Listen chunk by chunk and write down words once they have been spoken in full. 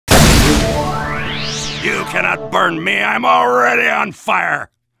cannot burn me. I'm already on fire.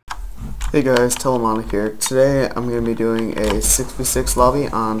 Hey guys, Telemonic here. Today I'm going to be doing a 6v6 lobby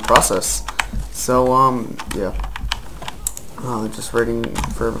on Process. So, yeah. Just waiting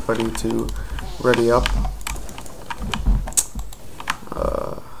for everybody to ready up.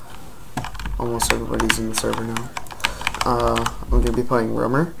 Almost everybody's in the server now. I'm going to be playing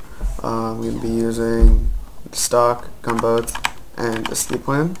Roamer. I'm going to be using stock, gunboats, and a ski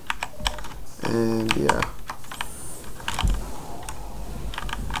plan. And yeah.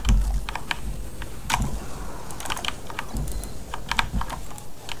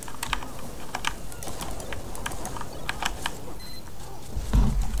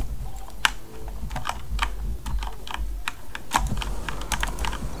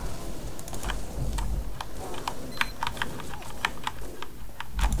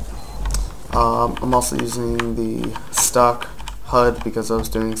 I'm also using the stock HUD because I was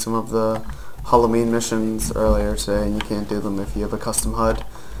doing some of the Halloween missions earlier today, and you can't do them if you have a custom HUD.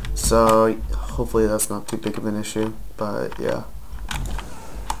 So hopefully that's not too big of an issue, but yeah.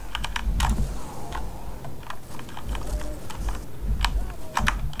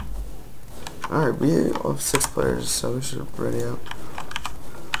 Alright, we have 6 players, so we should ready up.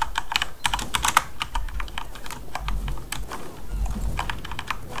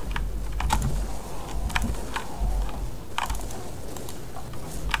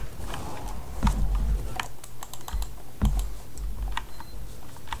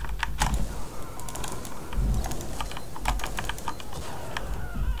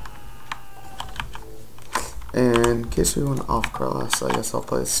 And in case we want off Carlos, I guess I'll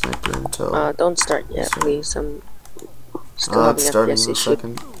play sniper until. Don't start yet, please. I'm still having starting FPS in a issues.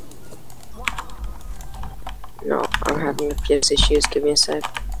 second. No, I'm having FPS issues. Give me a sec.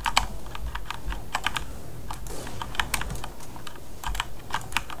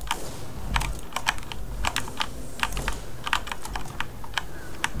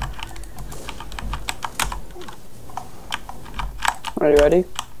 Are you ready?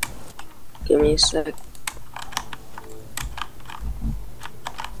 Give me a sec.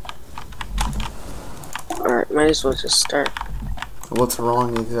 Alright, might as well just start. What's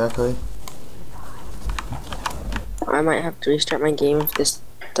wrong exactly? I might have to restart my game if this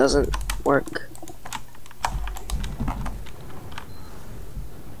doesn't work.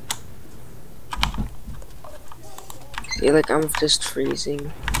 I feel like I'm just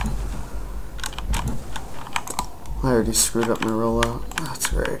freezing. I already screwed up my rollout. That's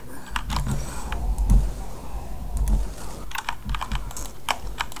great.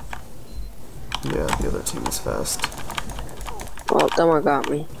 Yeah, the other team is fast. Well, Demo got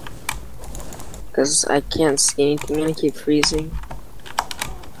me. Because I can't see anything and I keep freezing.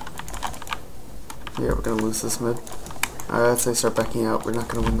 Yeah, we're gonna lose this mid. Alright, I'd say start backing out. We're not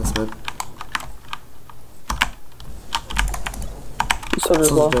gonna win this mid.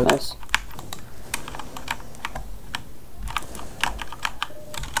 Soldier's low. Nice.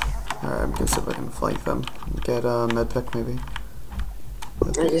 Alright, I'm gonna see if I can flank them. Get a med pick maybe.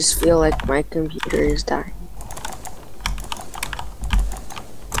 I just feel like my computer is dying.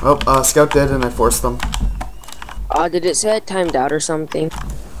 Oh, scout dead and I forced them. Oh, did it say I timed out or something?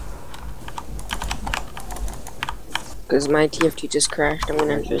 Because my TF2 just crashed. I'm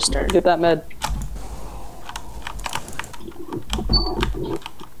gonna restart. Get that med.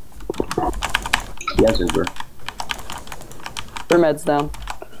 Yes, Uber. Their med's down.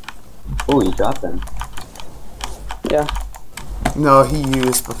 Oh, you dropped them. Yeah. No, he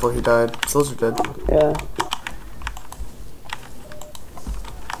used before he died. Those are dead. Yeah.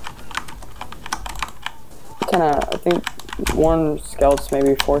 I think one scouts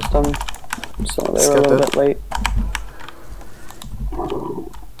maybe forced them, so they were a little bit late.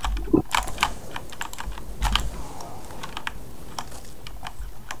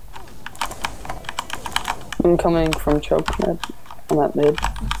 I'm coming from choke med on that mid.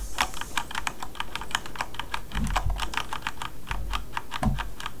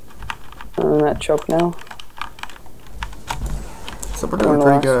 I'm in that choke now. So we're doing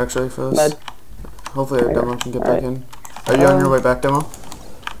pretty good actually for this. Med. Hopefully our demo can get back in. Are you on your way back, demo?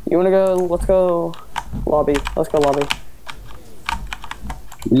 You wanna go? Let's go lobby. Let's go lobby.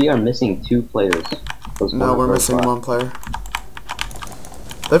 We are missing 2 players. No, we're missing 1 player.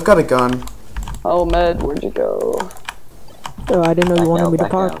 They've got a gun. Oh, med, where'd you go? Oh, I didn't know you wanted me to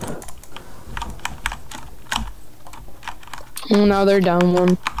park. Oh, now they're down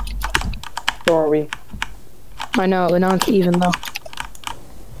 1. Where are we? I know, but now it's even though.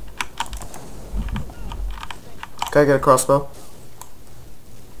 Can I get a crossbow?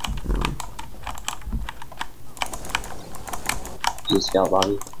 You scout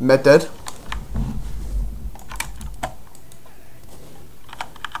lobby. Med dead.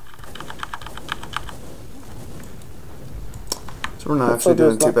 We're not That's actually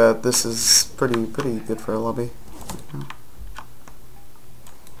doing so too bad. This is pretty good for a lobby.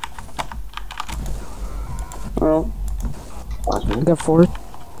 Well, Watch me. I got 4.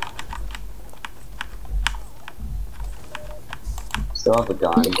 Still have a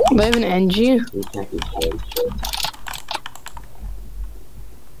gun. They have an NG. We can't be killed.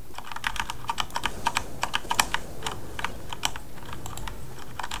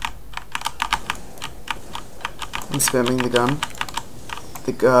 I'm spamming the gun.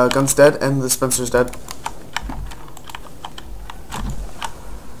 The gun's dead and the Spencer's dead.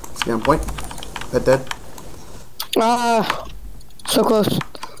 Let's get on point. Pet dead. Ah, so close.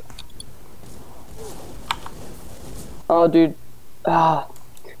 oh, dude. Ah,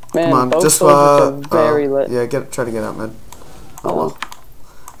 man, Come on, both just soldiers are very lit. yeah, try to get out mid. Oh well.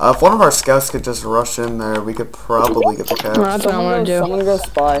 If one of our scouts could just rush in there, we could probably get the cap. That's what I want to do. Someone go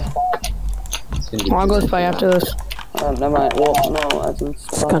spy. It's gonna be I'll too go late spy for after that. this. Never mind. Well, no, as in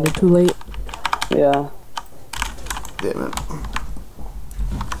spy. It's kind of too late. Yeah. Damn it.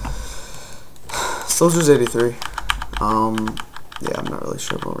 Soldier's 83. Yeah, I'm not really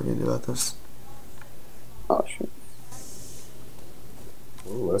sure what we're gonna do about this. Oh, shoot.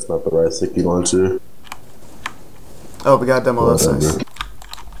 Oh, that's not the right sticky launcher. Oh, we got a demo. That's nice.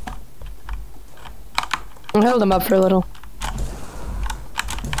 I held him up for a little.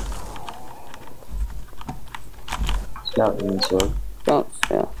 Scout in the sword. Don't,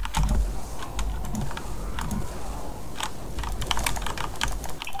 yeah.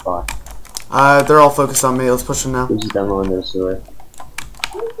 Fuck. They're all focused on me. Let's push them now. There's a demo in their sword.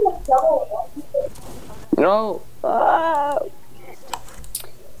 No! Ah!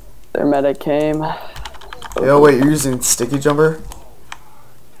 Their medic came. Yo, wait, you're using sticky jumper?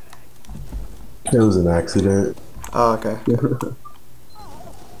 It was an accident. Oh, okay.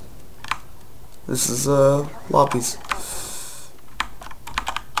 This is, lobbies.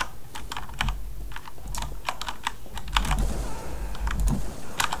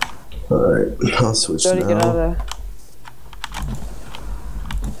 Alright, I'll switch Jody, get out of now. there.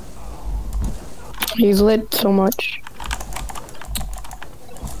 He's lit so much.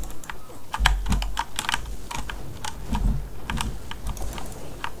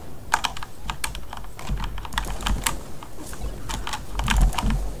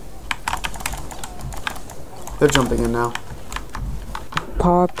 They're jumping in now.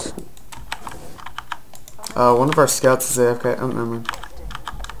 Popped. One of our scouts is AFK. Oh, never mind.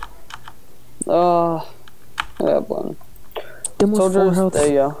 Oh, I got one. Almost 4 Soldiers, health. there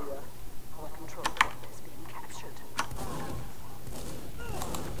you go.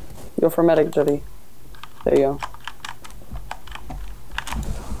 Go for medic, Jody. There you go.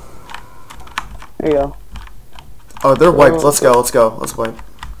 There you go. Oh, they're wiped. Let's go. Let's wipe.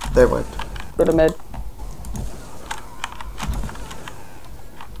 They're wiped. Go to mid.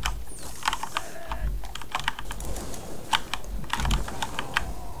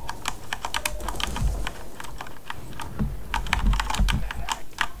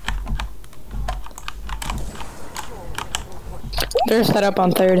 They're set up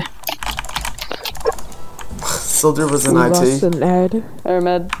on 3rd. Soldier was in We IT. lost an Ed. There,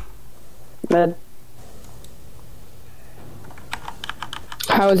 med. Med.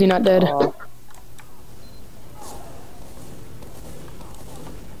 How is he not dead? Oh,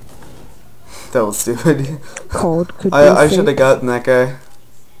 That was stupid. Cold. Could I should have gotten that guy.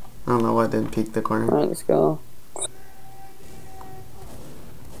 I don't know why I didn't peek the corner. alright, let's go.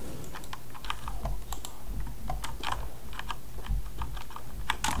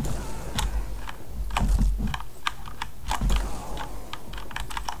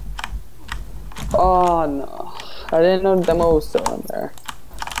 Oh no. I didn't know demo was still in there.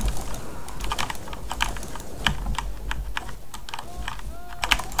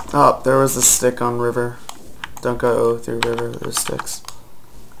 Oh, there was a stick on river. Don't go through river. There's sticks.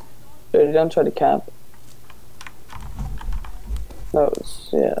 Dude, don't try to cap. That was,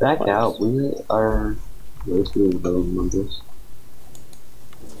 yeah. Back that out. was- We are mostly build numbers.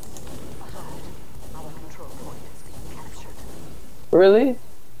 Really?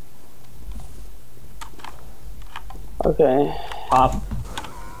 Okay. Pop.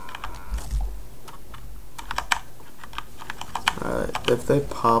 Alright, if they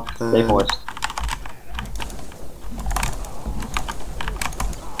pop, then... They forced.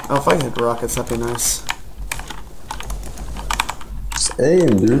 Oh, if I can hit rockets, that'd be nice. Just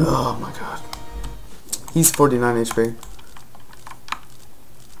aim, dude. Oh my god. He's 49 HP.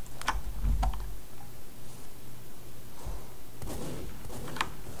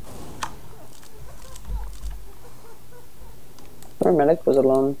 Our medic was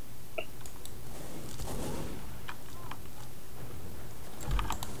alone.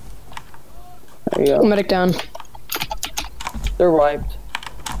 go. Medic down. They're wiped.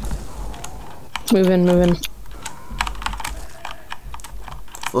 Move in, move in.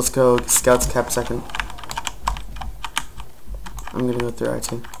 Let's go. Scouts cap second. I'm gonna go through IT.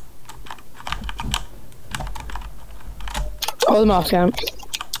 Hold them off, Scout.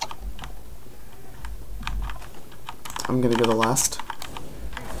 I'm gonna go the last.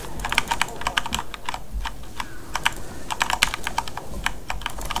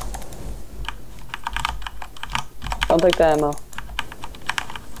 Don't take the ammo.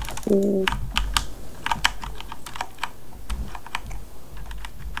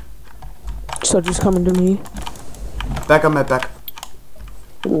 Soldier's coming to me. Back on med back.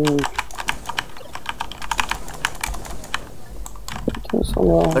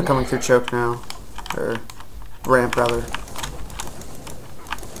 They're coming through choke now. Or ramp rather.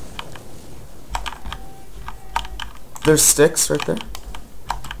 There's sticks right there.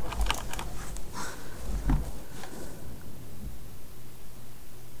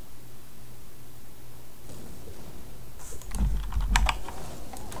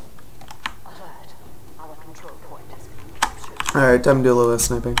 Alright, time to do a little bit of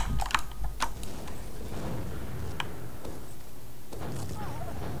sniping.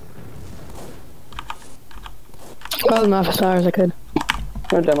 Hold them off as far as I could.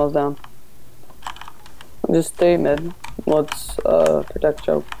 Our demo's down. Just stay mid. Let's protect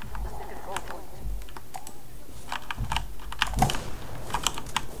choke.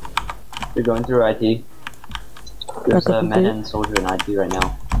 You're going through IT. There's a med and soldier in IT right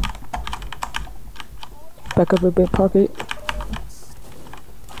now. Back up a bit, pocket.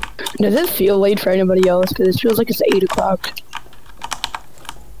 Does it feel late for anybody else? Because it feels like it's 8 o'clock.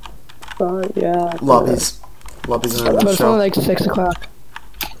 Yeah. Lobbies. Lobbies in But the it's only show. like 6 o'clock.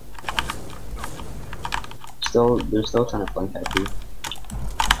 They're still trying to flank IT.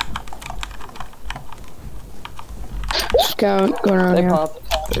 Scout going around They here.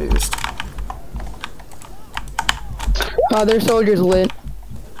 popped. They used. Oh, their soldiers lit.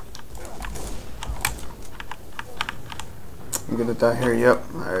 I'm gonna die here, yep.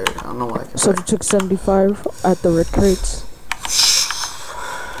 Alright, I don't know why I can Soldier took 75 at the red crates.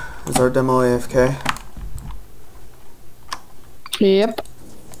 Is our demo AFK? Yep.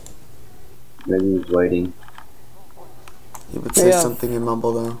 Maybe he's waiting. You would say Yeah. something in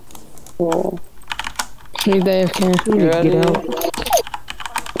mumble though. Cool. Need the AFK. You ready? Get out.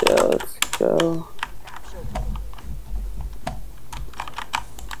 Yeah, let's go.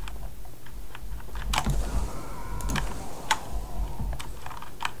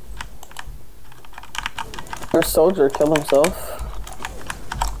 Our soldier killed himself.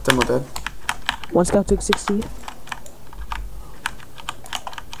 Demo dead. One scout took 60.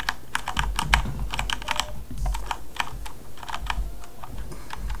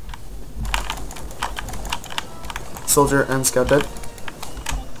 Soldier and scout dead.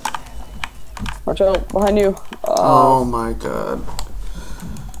 Watch out, behind you. Oh my god.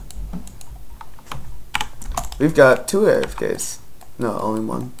 We've got 2 AFKs. No, only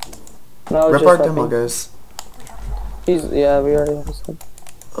one. No, Rep just our demo, repping. guys. Yeah, we already have a sub.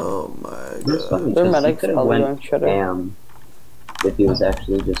 Oh my This god. fucking Their just- he medics could've probably went going shredder. Damn. If he was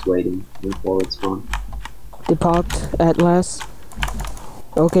actually just waiting in forward spawn. They popped at last.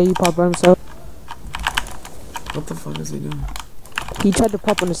 Okay, he popped by himself. What the fuck is he doing? He tried to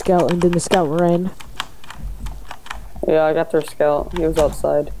pop on the scout and then the scout ran. Yeah, I got their scout. He was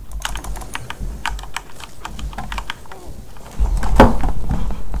outside.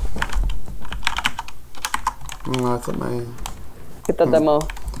 Oh, I thought Get that demo.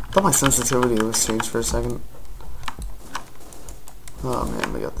 my sensitivity was changed for a second. Oh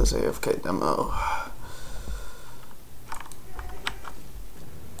man, we got this AFK demo.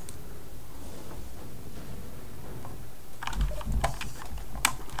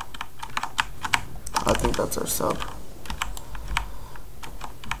 I think that's our sub.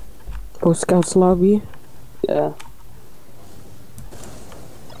 Oh, scouts lobby. Yeah.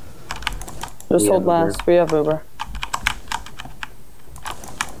 Just We hold have last. Uber. We have Uber.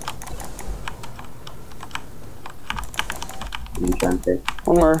 You trying to take.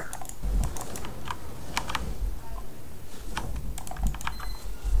 One more.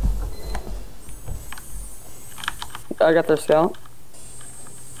 I got their scout.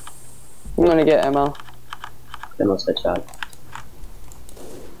 I'm gonna get ammo. Demo's headshot.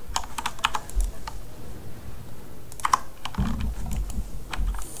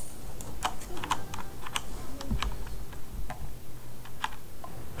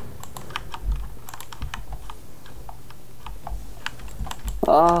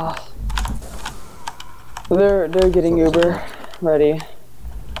 Ah. They're getting Uber ready.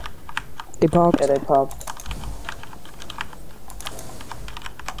 They popped. Yeah, they popped.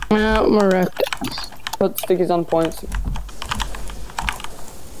 We're wrecked. Put stickies on points.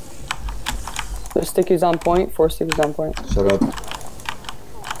 There's stickies on point, 4 stickies on point. Shut up.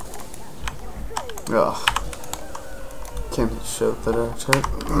 Ugh. Can't shoot that actually.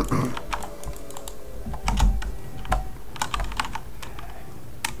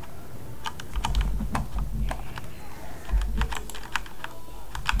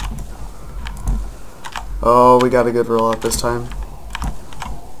 Oh, we got a good rollout this time.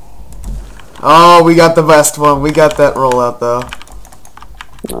 Oh, we got the best one. We got that rollout though.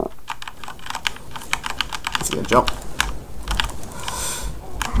 No. He's gonna jump.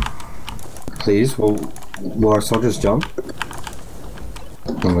 Please, will our soldiers jump?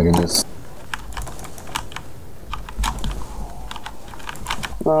 Oh my goodness.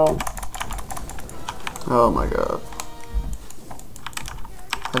 No. Oh my god.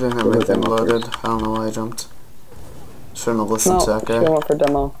 I didn't have anything loaded. I don't know why I jumped. Shouldn't have listened to that guy. Went for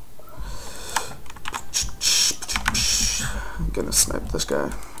demo. I'm gonna snipe this guy.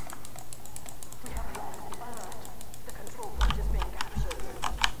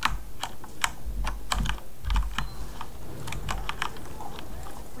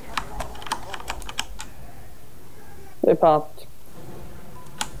 They popped.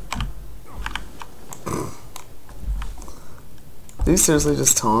 Did you seriously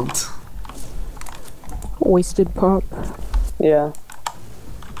just taunt? Wasted pop. Yeah.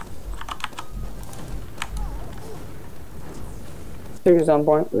 Stickies on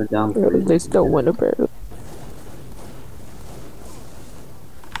point. We're down. They still win a pair.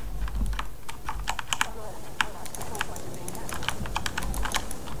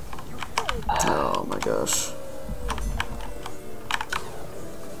 Oh my gosh.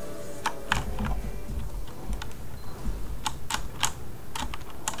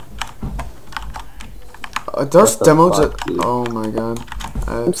 There's demos that. Oh my god.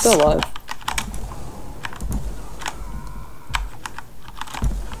 I'm still alive.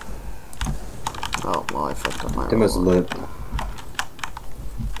 Oh well, I fucked up my Demo's roll. lit.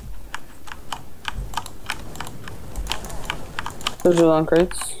 There's your long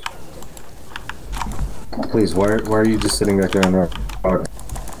crates. Please, why are you just sitting back there on rock?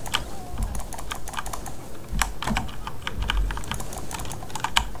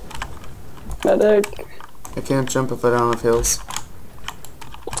 Medic. I can't jump if I don't have heals.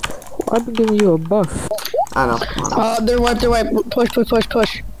 I've been giving you a buff. I know. Come on. They're wiped, they're wiped. Push, push, push,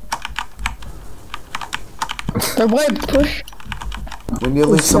 push. They're wiped, push. We need to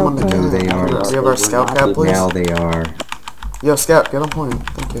leave someone to No, do. they are. Do you have our scout cap, please? Now they are. Yo, scout, get on point.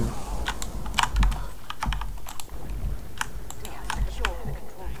 Thank you.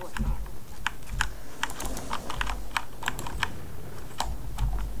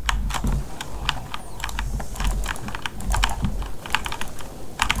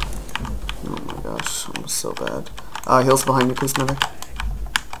 Oh my gosh, I'm so bad. Heals behind you, please, medic.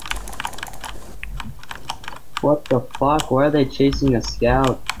 What the fuck? Why are they chasing a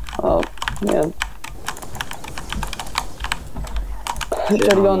scout? Oh, man. Shit Try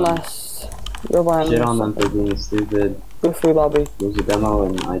to on go in them. last. You're behind me. Shit on them for being stupid. Go free lobby. There's a demo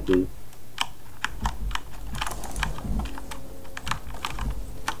in IT.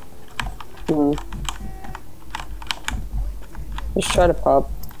 Just try to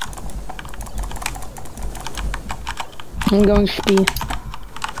pop. I'm going speed.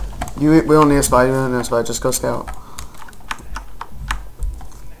 We don't need a spy, we don't need a spy, just go scout.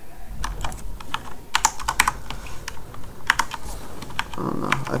 I don't know,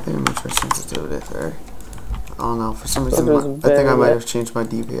 I think I'm much more sensitivity there. I don't know, for some reason, I think I might have changed my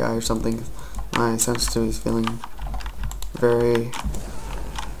DPI or something. My sensitivity is feeling very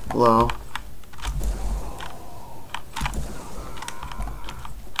low.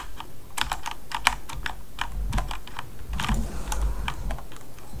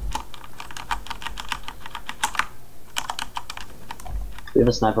 We have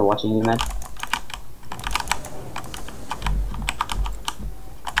a sniper watching you, man.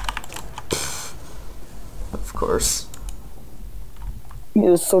 Of course. Yeah,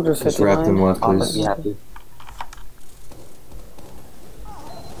 the soldiers Just wrap them 59. left, Pop it, please. you have to.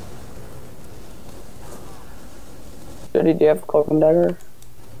 Jody, do you have a cloak and dagger?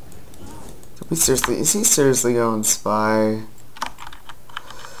 Is he seriously going spy?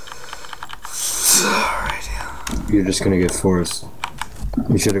 Alright, yeah. You're just gonna get forced.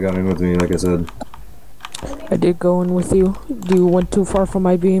 You should have gone in with me, like I said. I did go in with you. You went too far from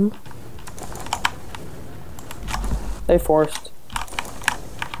my beam. They forced.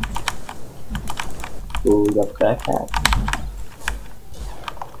 Ooh, we got backpack.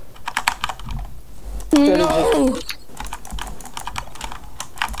 No!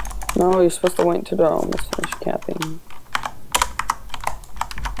 No, you're supposed to wait to dome. Let's finish capping.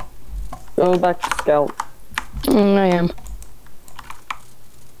 Go back to scout. I am.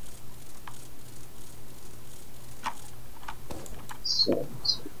 So,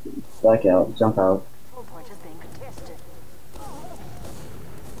 back out, jump out.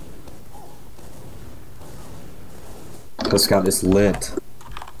 The scout is lit.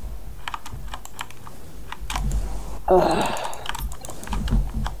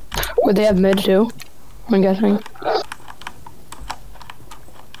 Would they have mid too? I'm guessing.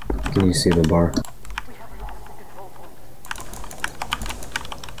 Can you see the bar?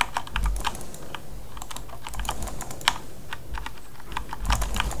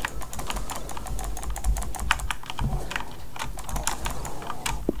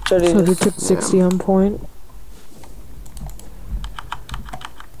 So he took 60 on point.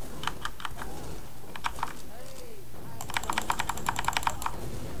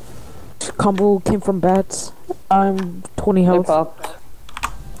 Combo came from bats. I'm 20 They health. popped.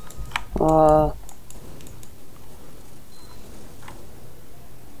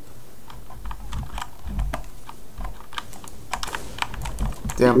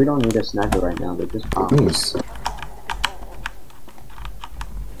 Damn. We don't need a sniper right now, they're just bombing. Nice.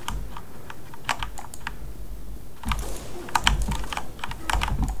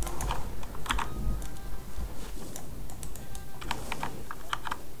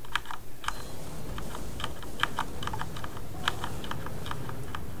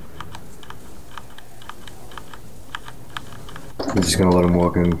 I'm just gonna let him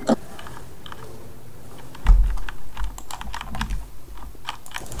walk in.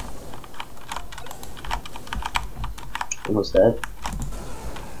 Almost dead.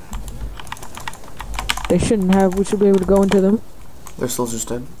 They shouldn't have. We should be able to go into them. Their soldier's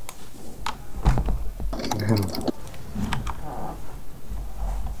dead.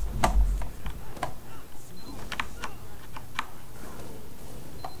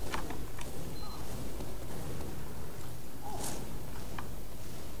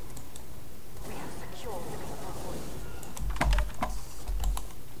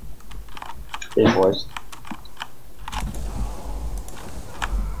 Reinforced.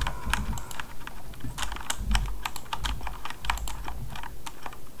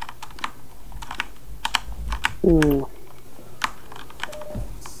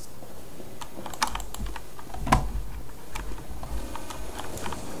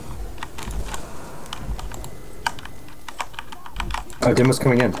 Oh, Demo's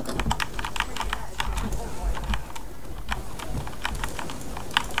coming in.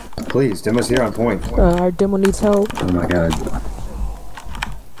 Please, Demo's here on point. Our demo needs help. Oh my god.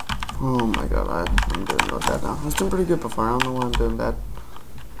 Oh my god, I'm doing real bad now. I was doing pretty good before. I don't know why I'm doing bad.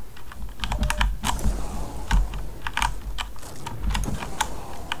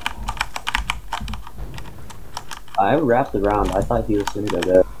 I wrapped around, I thought he was gonna go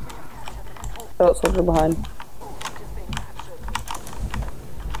there. Oh, soldier behind.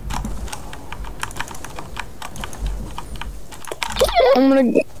 I'm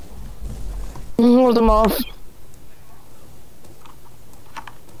gonna hold them off.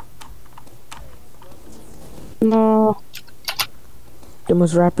 No.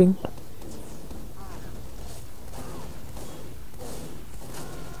 Demo's rapping.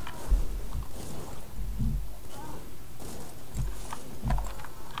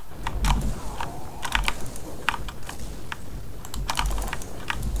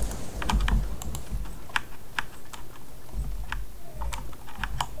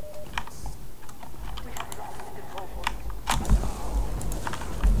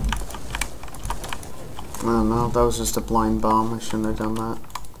 Oh no, that was just a blind bomb. I shouldn't have done that.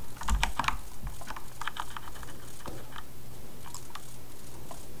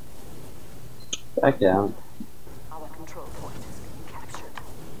 Back down. Our control point is being captured.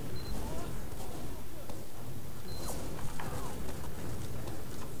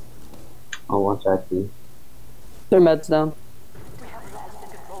 I'll watch IT. Their meds down. We have lost the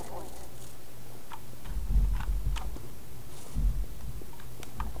control point.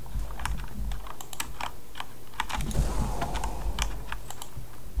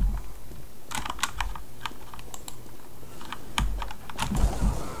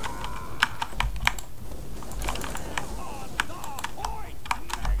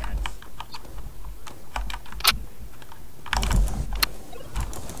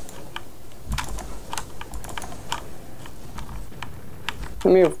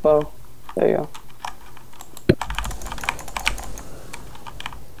 Give me your bow. There you go.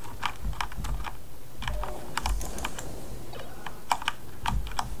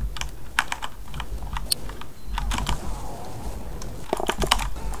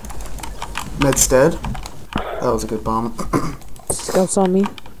 Med's dead. That was a good bomb. Scouts on me.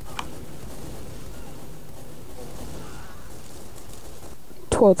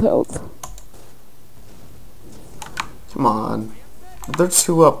 12 health. Come on. There's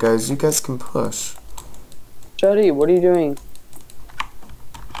 2 up, guys. You guys can push. Jody, what are you doing?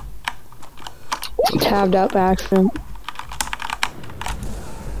 Tabbed out by accident.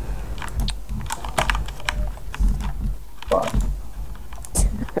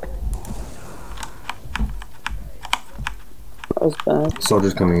 That was bad.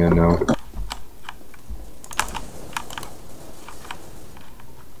 Soldiers coming in now.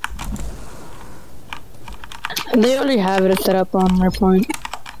 They already have it set up on their point.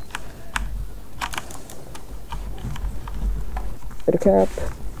 Hit a cap.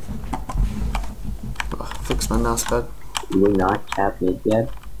 Ugh, fix my mouse pad. You will not cap mid yet.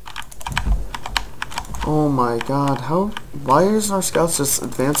 Oh my god, how? Why is our scouts just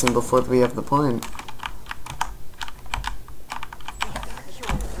advancing before we have the point?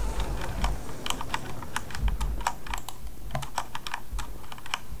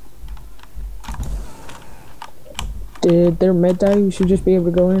 Did their med die? You should just be able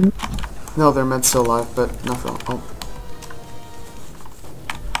to go in. No, their med's still alive, but not for long.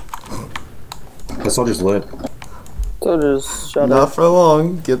 The soldier's lit. Soldiers, shut Not up. for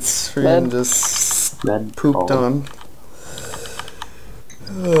long. Gets freaking Med. just Med pooped falling. on.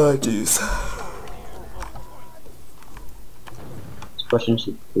 Oh, jeez. Just pushing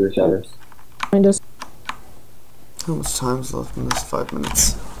through the shutters. Behind us. How much time's left in this? 5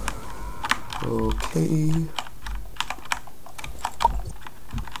 minutes. Okay.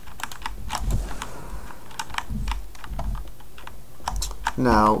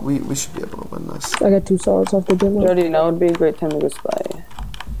 Now, we should be able to win this. I got 2 solids off the demo. Jody, now would be a great time to go spy.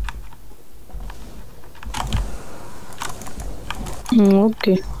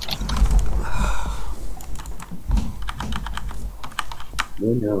 Okay.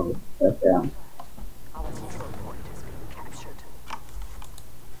 No, no, that's down. Our control point is being captured.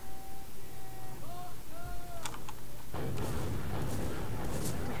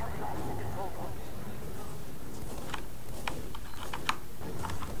 We have lost the control point.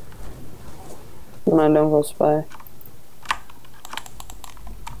 Come on, don't go spy.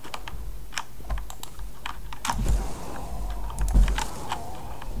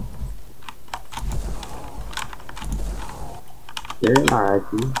 They're in our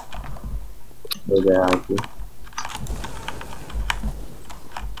IP. They're their IP.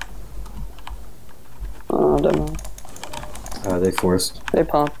 Oh, demo. They forced. They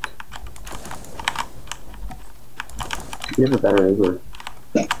popped. You have a better Igor.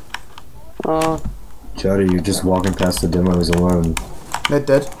 Oh, Jody, you're just walking past the demos alone. Med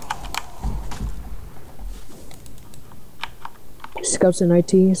dead. Scouts in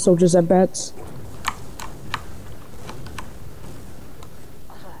IT. Soldiers at bats.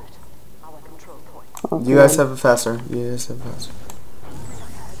 Alert. Our control point. okay. You guys have it faster. You guys have it faster.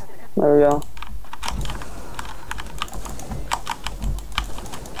 There we go.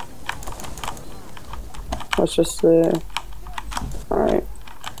 Let's just alright.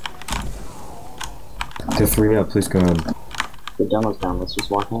 To 3 up, please go in. The demo's down, let's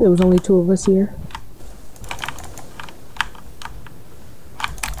just walk There in. was only 2 of us here.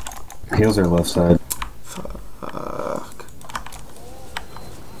 Heals are left side. Fuck.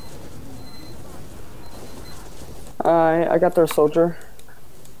 I got their soldier.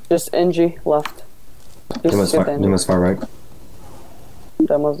 Just NG left. Just get the NG. Demo's far right.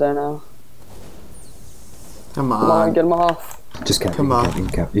 Demo's there now. Come Come on, on. get him off. Just cap. Come you on. Can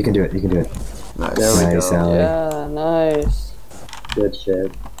cap, you can cap. You can do it. You can do it. Nice. There we Nice, go. Allie. Yeah, nice. Good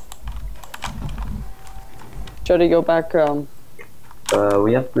shit. Jody, go back.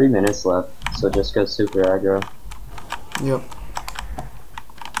 We have 3 minutes left, so just go super aggro. Yep.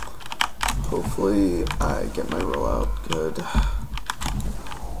 Hopefully I get my rollout good.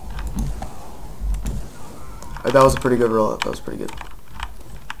 That was a pretty good rollout. That was pretty good.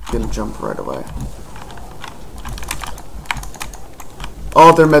 Get a jump right away.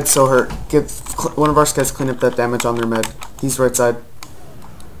 Oh, their med's so hurt. Get one of our guys clean up that damage on their med. He's right side.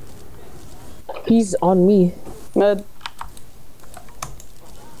 He's on me. Med,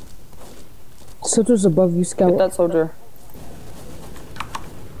 Soldier's above you, get Scout. that soldier.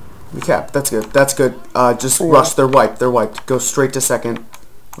 We cap. That's good. That's good. Just Yeah. rush. They're wiped. They're wiped. Go straight to second.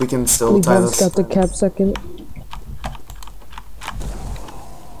 We can still Leave tie one this. Scout to cap second.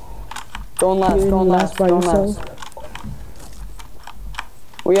 Going last, You're going last, by going yourself. last.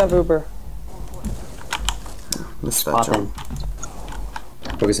 We have Uber. Missed that Pop jump.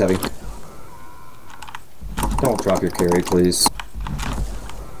 in. Focus heavy. Don't drop your carry, please.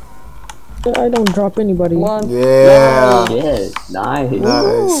 I don't drop anybody. Yeah. Shit, nice.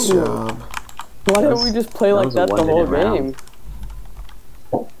 Nice job. Why don't we just play like that the whole game?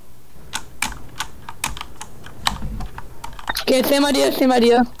 Okay, same idea, same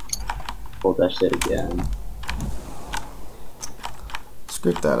idea. Hold that shit again.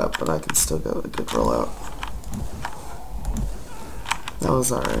 Screwed that up, but I can still get a good rollout. That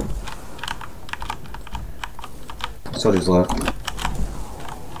was alright. Soldier's left.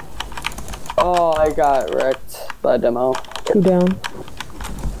 Oh, I got wrecked by demo. 2 down.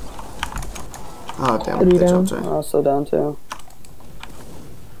 Oh damn, 3 good down. job, Jay. Also down too.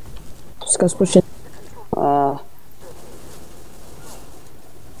 Scout's pushing.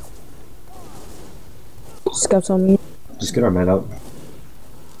 Scouts on me. Just get our men out.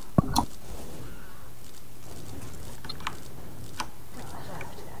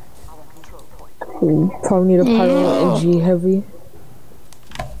 Probably need a pyro NG heavy.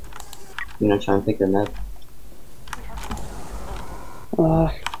 You know, try and pick them up.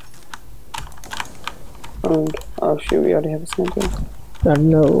 Oh shoot, we already have a sniper. I don't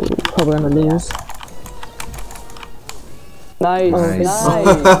know. Probably gonna lose. Nice, Nice. nice.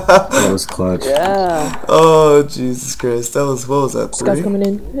 That was clutch. Yeah. Oh Jesus Christ, that was, what was that, 3? Scouts coming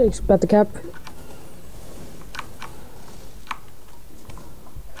in. Hey, it's about the cap.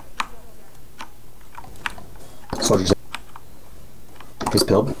 Soldier's He's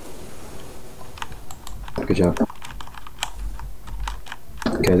pilled. Good job.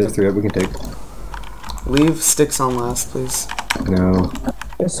 Okay, there's 3 up we can take. Leave sticks on last, please. No.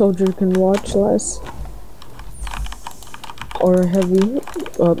 A soldier can watch less. Or a heavy.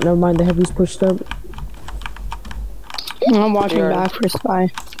 Oh, never mind. The heavy's pushed up. I'm watching back for spy.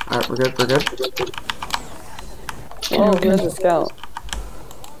 Alright, we're good, we're good. Oh, there's a scout.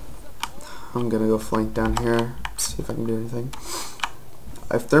 I'm gonna go flank down here, see if I can do anything.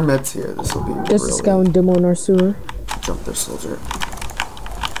 If they're meds here, this will be Just a scout and demo in our sewer. Jump their soldier.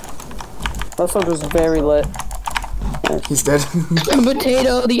 That soldier's very lit. He's dead.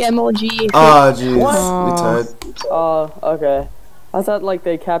 Potato, the MLG. Oh jeez, we tied. Oh, okay. I thought like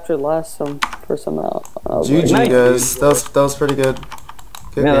they captured last for some out. GG Nice, guys, that was pretty good.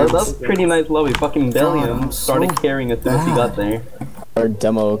 Good Yeah, games. that was pretty nice lobby. Fucking Bellium God, started so carrying as soon as he got there. Our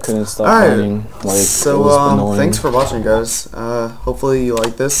demo couldn't stop Alright, running. Like, so it was annoying. thanks for watching guys. Hopefully you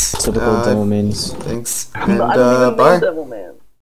like this. Typical demo mains. Thanks. I And don't even know bye. Devil Man.